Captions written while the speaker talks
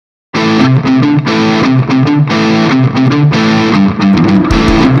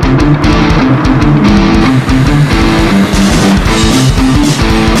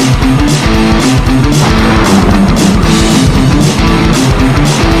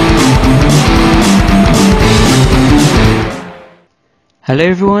Hello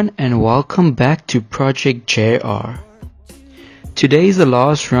everyone and welcome back to Project JR. Today is the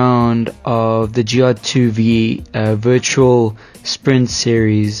last round of the Gr.2 virtual sprint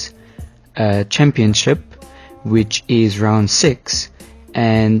series championship, which is round 6,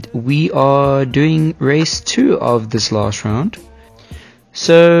 and we are doing race 2 of this last round.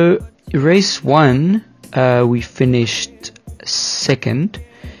 So race 1 we finished second,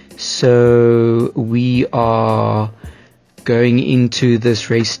 so we are going into this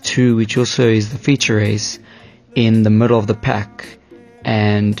race 2, which also is the feature race, in the middle of the pack.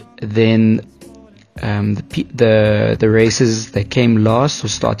 And then the races that came last will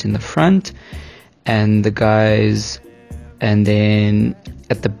start in the front, and the guys, and then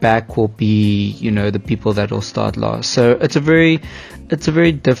at the back will be, the people that will start last. So it's a very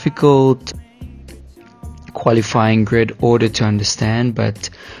difficult qualifying grid order to understand,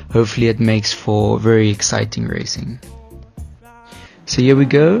 but hopefully it makes for very exciting racing. So here we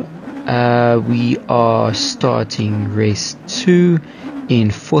go. We are starting race 2 in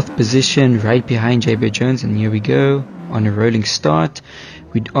 4th position, right behind JB Jones, and here we go on a rolling start.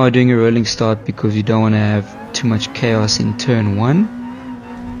 We are doing a rolling start because we don't want to have too much chaos in turn 1.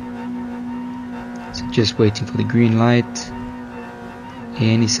 So just waiting for the green light.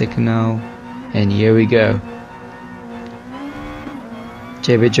 Any second now, and here we go.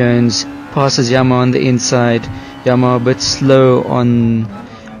 JB Jones passes Yama on the inside. Yama a bit slow on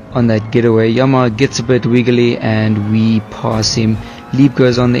that getaway. Yama gets a bit wiggly and we pass him. Leap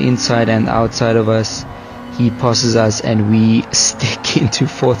goes on the inside and outside of us. He passes us and we stick into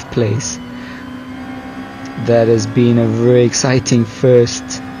 4th place. That has been a very exciting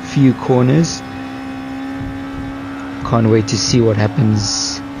first few corners. Can't wait to see what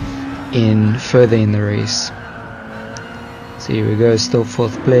happens further in the race. So here we go, still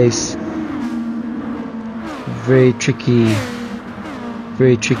 4th place. Very tricky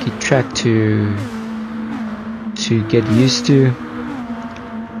track to get used to.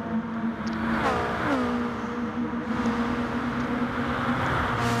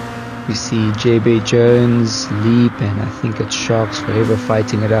 We see JB Jones, Leap, and I think it's Sharks Forever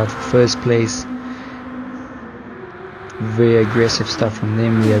fighting it out for first place. Very aggressive stuff from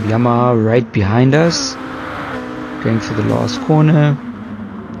them. We have Yamaha right behind us, going for the last corner.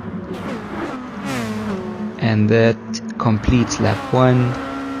 And that completes lap 1.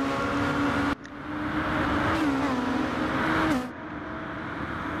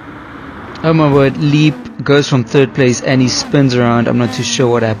 Oh my word, Leap goes from 3rd place and he spins around. I'm not too sure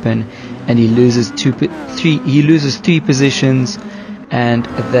what happened, and he loses 3 positions, and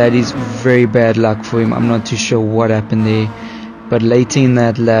that is very bad luck for him. I'm not too sure what happened there, but later in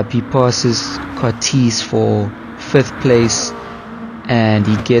that lap he passes Curtis for 5th place, and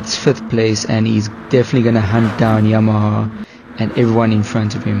he gets 5th place, and he's definitely going to hunt down Yamaha and everyone in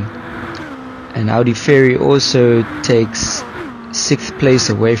front of him. And Audi Ferrari also takes 6th place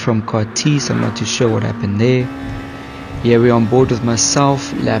away from Curtis. I'm not too sure what happened there. Yeah, we're on board with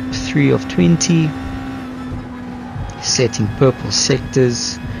myself, lap 3 of 20, setting purple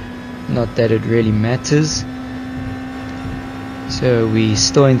sectors, not that it really matters. So we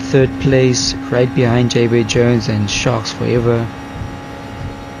still in 3rd place, right behind JB Jones and Sharks Forever.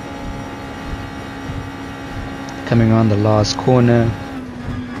 Coming around the last corner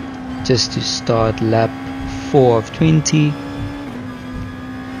just to start lap 4 of 20,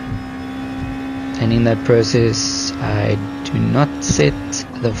 and in that process I do not set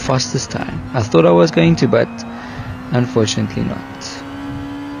the fastest time. I thought I was going to, but unfortunately not.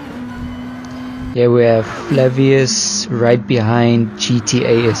 Here we have Flavius right behind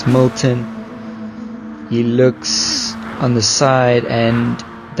GTAS Milton. He looks on the side, and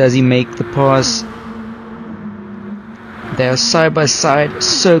does he make the pass? They are side by side,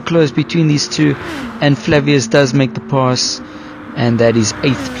 so close between these two, and Flavius does make the pass, and that is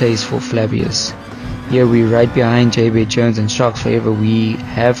 8th place for Flavius. Here we're right behind JB Jones and Sharks Forever. We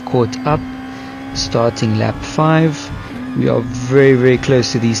have caught up, starting lap 5. We are very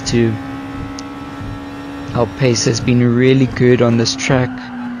close to these two. Our pace has been really good on this track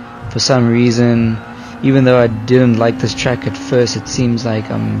for some reason. Even though I didn't like this track at first, it seems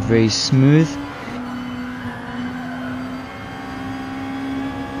like I'm very smooth.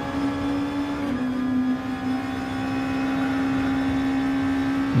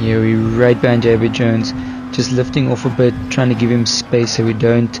 Yeah, we're right behind JB Jones, just lifting off a bit, trying to give him space so we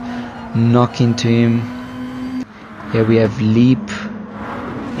don't knock into him. Here we have Leap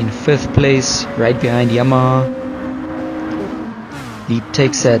in 5th place, right behind Yamaha. Leap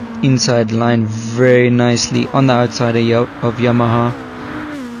takes that inside line very nicely on the outside of Yamaha.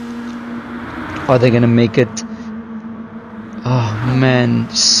 Are they going to make it Oh man,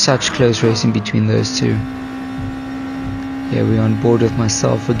 such close racing between those two. Yeah, we're on board with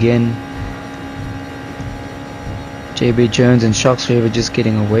myself again. JB Jones and Sharks Forever just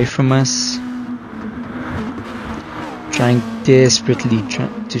getting away from us. Trying desperately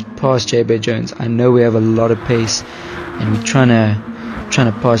to pass JB Jones. I know we have a lot of pace and we're trying to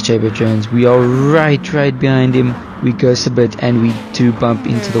pass JB Jones. We are right behind him. We ghost a bit and we do bump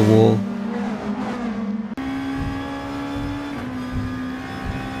into the wall.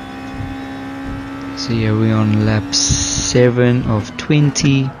 So yeah, we're on lap 7 of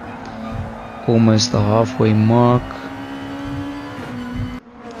 20, almost the halfway mark.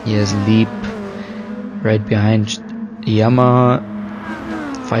 Here's Leap right behind Yamaha,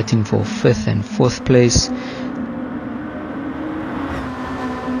 fighting for 5th and 4th place.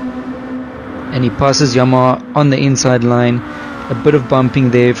 And he passes Yamaha on the inside line. A bit of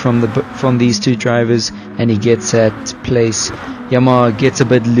bumping there from these two drivers, and he gets that place. Yamaha gets a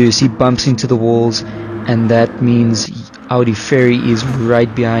bit loose, he bumps into the walls, and that means Audi Ferry is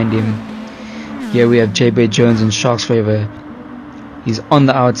right behind him. Here we have JB Jones and Sharks Forever. He's on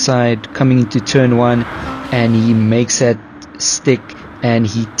the outside coming into turn 1, and he makes that stick and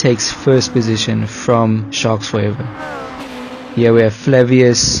he takes 1st position from Sharks Forever. Here we have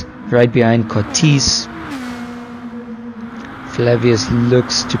Flavius right behind Cortez. Flavius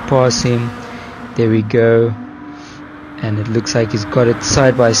looks to pass him. There we go. And it looks like he's got it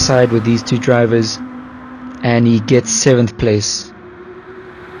side by side with these two drivers, and he gets 7th place.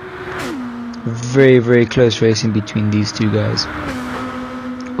 Very close racing between these two guys.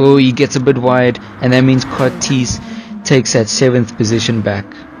 Oh, he gets a bit wide, and that means Cortez takes that 7th position back.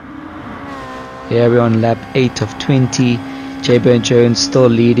 Here we're on lap 8 of 20. JB Jones still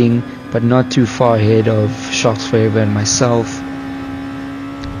leading, but not too far ahead of Sharks Forever and myself.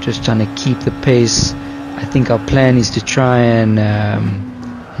 Just trying to keep the pace. I think our plan is to try and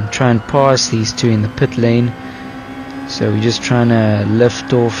pass these two in the pit lane. So we're just trying to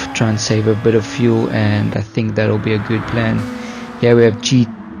lift off, try and save a bit of fuel, and I think that'll be a good plan. Here we have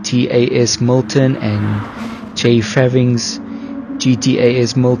GTAS Milton and Jay Favings.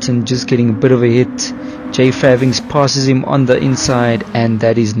 GTAS Milton just getting a bit of a hit. Jay Favings passes him on the inside, and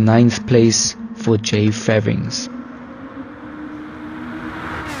that is 9th place for Jay Favings.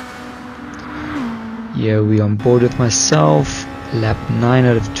 Yeah, we're on board with myself. Lap 9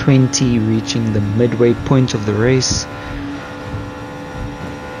 out of 20, reaching the midway point of the race.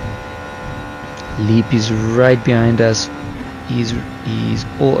 Leap is right behind us. He's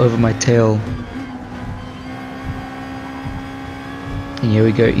all over my tail. And here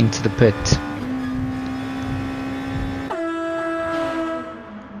we go into the pit.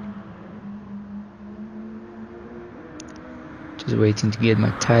 Just waiting to get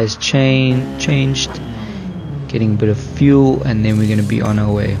my tires changed, getting a bit of fuel, and then we're going to be on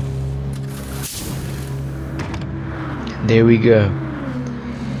our way. There we go.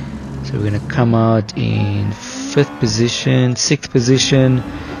 So we're going to come out in 5th position, 6th position.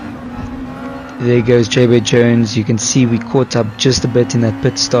 There goes JB Jones. You can see we caught up just a bit in that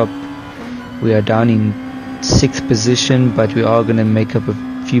pit stop. We are down in 6th position, but we are going to make up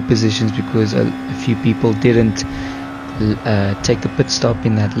a few positions because a few people didn't take the pit stop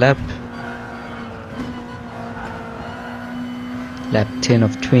in that lap. Lap 10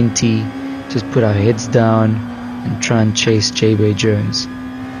 of 20. Just put our heads down and try and chase JB Jones.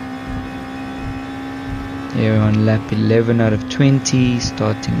 Here we're on lap 11 out of 20,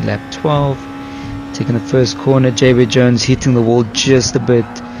 starting lap 12. Taking the first corner, JB Jones hitting the wall just a bit,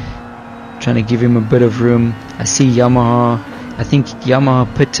 trying to give him a bit of room. I see Yamaha. I think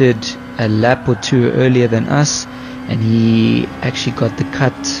Yamaha pitted a lap or two earlier than us, and he actually got the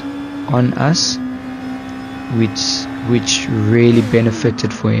cut on us, which really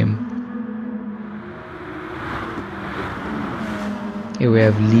benefited for him. Here we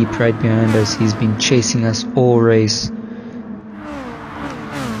have Leap right behind us. He's been chasing us all race.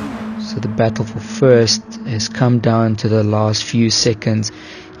 So the battle for 1st has come down to the last few seconds.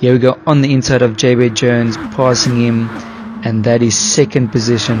 Here we go on the inside of JB Jones, passing him, and that is 2nd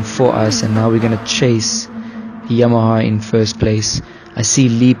position for us. And now we're going to chase Yamaha in 1st place. I see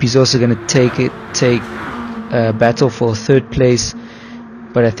Leap is also going to take battle for 3rd place,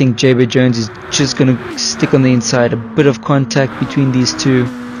 but I think JB Jones is just going to stick on the inside. A bit of contact between these two,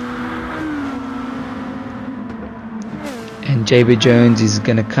 and JB Jones is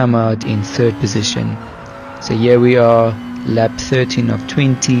going to come out in 3rd position. So here we are, lap 13 of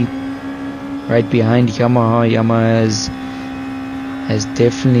 20, right behind Yamaha. Yamaha has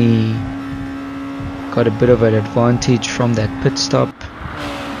definitely got a bit of an advantage from that pit stop.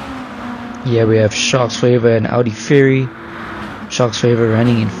 Here we have Sharks Forever and Audi Ferry. Sharks Forever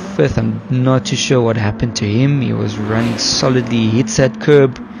running in 5th. I'm not too sure what happened to him. He was running solidly, hits that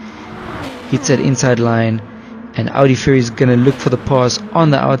curb, hits that inside line, and Audi Ferrari is going to look for the pass on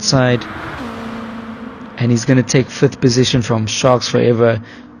the outside, and he's going to take 5th position from Sharks Forever,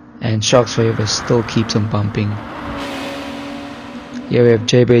 and Sharks Forever still keeps on bumping. Here we have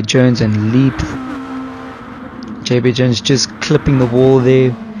Gr.2 Jones and Leap. Gr.2 Jones just clipping the wall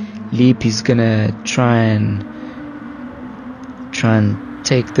there. Leap is going to try and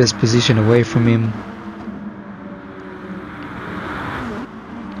take this position away from him,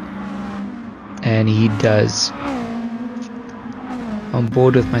 and he does. On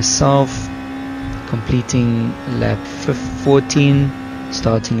board with myself, completing lap 14,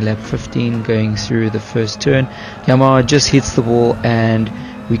 starting lap 15, going through the first turn. Yamaha just hits the wall, and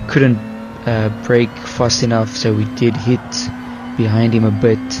we couldn't brake fast enough, so we did hit behind him a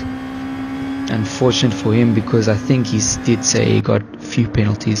bit. Unfortunate for him, because I think he did say he got a few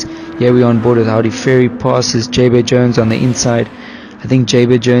penalties. Here we're on board with Audi Ferrari, passes Gr.2 Jones on the inside. I think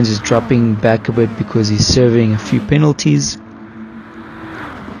Gr.2 Jones is dropping back a bit because he's serving a few penalties,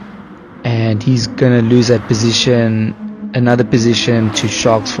 and he's gonna lose that position, another position, to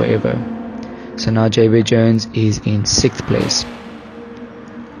Sharks Forever. So now Gr.2 Jones is in 6th place.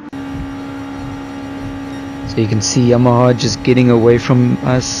 So you can see Yamaha just getting away from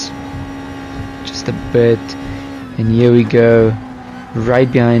us just a bit, and here we go, right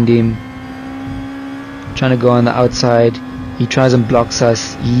behind him, trying to go on the outside. He tries and blocks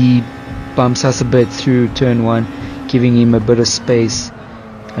us, he bumps us a bit through turn 1, giving him a bit of space.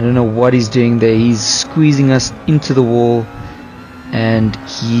 I don't know what he's doing there. He's squeezing us into the wall, and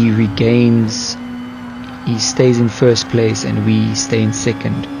he regains, he stays in 1st place, and we stay in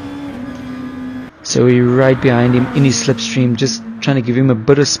 2nd. So we're right behind him in his slipstream, just trying to give him a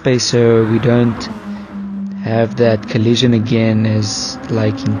bit of space so we don't have that collision again as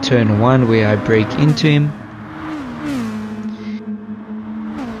like in turn 1 where I break into him.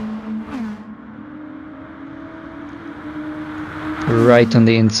 Right on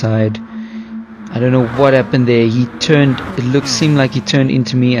the inside. I don't know what happened there. He turned, seemed like he turned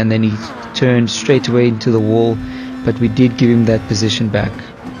into me, and then he turned straight away into the wall, but we did give him that position back.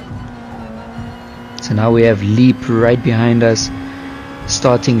 So now we have Leap right behind us,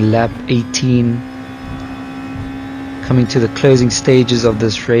 starting lap 18, coming to the closing stages of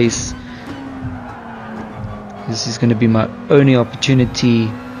this race. This is going to be my only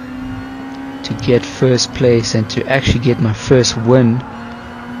opportunity to get 1st place and to actually get my first win.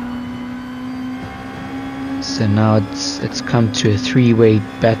 So now it's come to a 3-way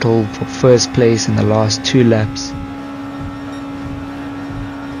battle for 1st place in the last 2 laps.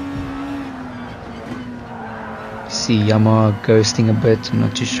 See Yamaha ghosting a bit. I'm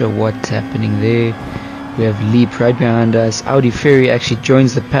not too sure what's happening there. We have Leap right behind us. Audi Ferrari actually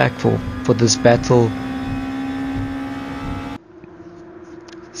joins the pack for this battle.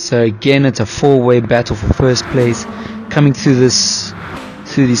 So again, it's a 4-way battle for 1st place, coming through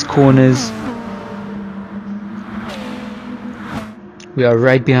these corners. We are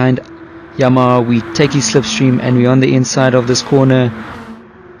right behind Yamaha. We take his slipstream, and we're on the inside of this corner.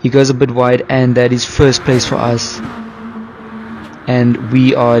 He goes a bit wide, and that is 1st place for us, and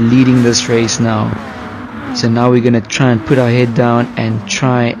we are leading this race now. So now we're going to try and put our head down and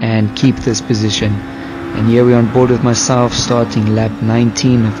try and keep this position. And here we're on board with myself, starting lap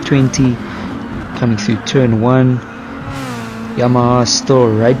 19 of 20, coming through turn 1. Yamaha still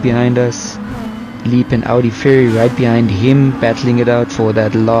right behind us. Leap and Audi Ferrari right behind him, battling it out for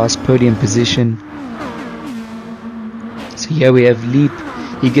that last podium position. So here we have Leap.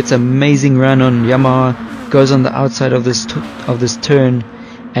 He gets an amazing run on Yamaha, goes on the outside of this turn,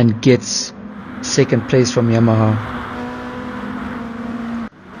 and gets 2nd place from Yamaha.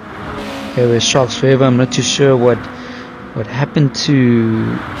 Here was Sharks Forever. I'm not too sure what happened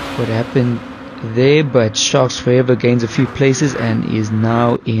there, but Sharks Forever gains a few places and is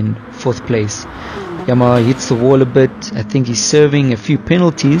now in 4th place. Yamaha hits the wall a bit. I think he's serving a few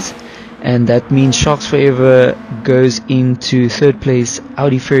penalties, and that means Sharks Forever goes into 3rd place.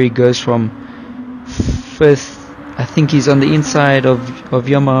 Audi Ferrari goes from 5th. I think he's on the inside of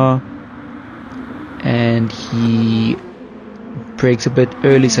Yamaha, and he breaks a bit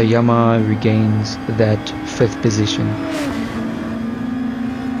early, so Yamaha regains that 5th position.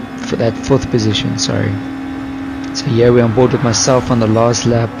 For that 4th position, sorry. So here we're on board with myself on the last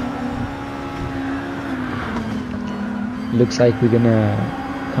lap. Looks like we're gonna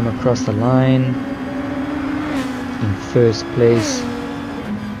come across the line in 1st place.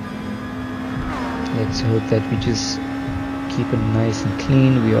 Let's hope that we just keep it nice and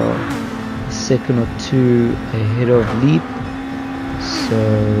clean. We are a second or two ahead of Leap. so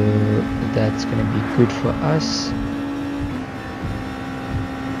that's going to be good for us.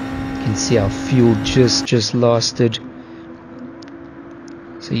 You can see our fuel just lasted.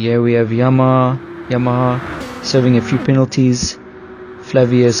 So here we have Yamaha serving a few penalties.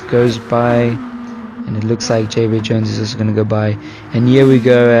 Flavius goes by, and it looks like JB Jones is also going to go by. And here we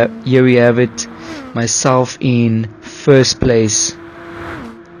go. Here we have it. Myself in first place.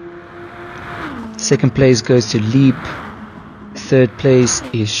 Second place goes to Leap. Third place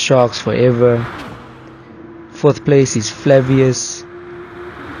is Sharks Forever. Fourth place is Flavius.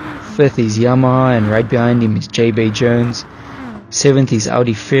 Fifth is Yamaha, and right behind him is JB Jones. Seventh is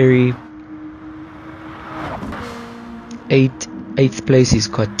Audi Ferry. Eighth place is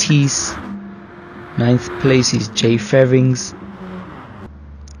Cortese. Ninth place is J Favings.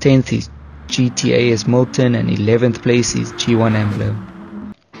 10th is GTAS Milton, and 11th place is G1 Ambler.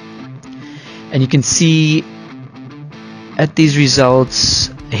 And you can see at these results,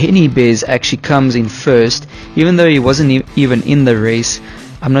 Henny Bez actually comes in first, even though he wasn't even in the race.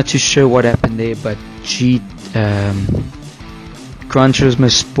 I'm not too sure what happened there, but Gran Turismo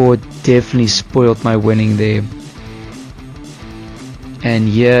Sport definitely spoiled my winning there. And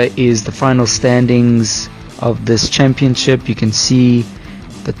here is the final standings of this championship. You can see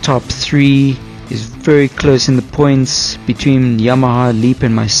the top three is very close in the points between Yamaha, Leap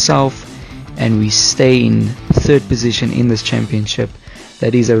and myself, and we stay in third position in this championship.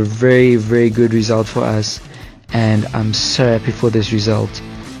 That is a very, very good result for us, and I'm so happy for this result.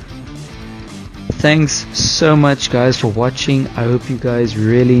 Thanks so much guys for watching. I hope you guys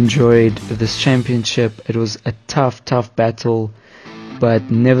really enjoyed this championship. It was a tough battle,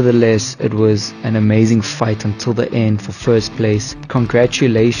 but nevertheless it was an amazing fight until the end for first place.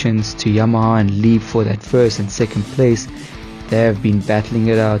 Congratulations to Yamaha and Leap for that first and second place. They have been battling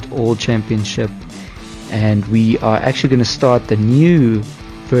it out all championship, and we are actually going to start the new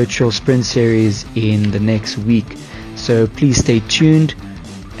virtual sprint series in the next week, so please stay tuned,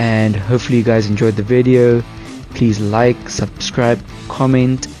 and hopefully you guys enjoyed the video. Please like, subscribe,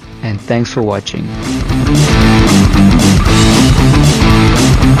 comment, and thanks for watching.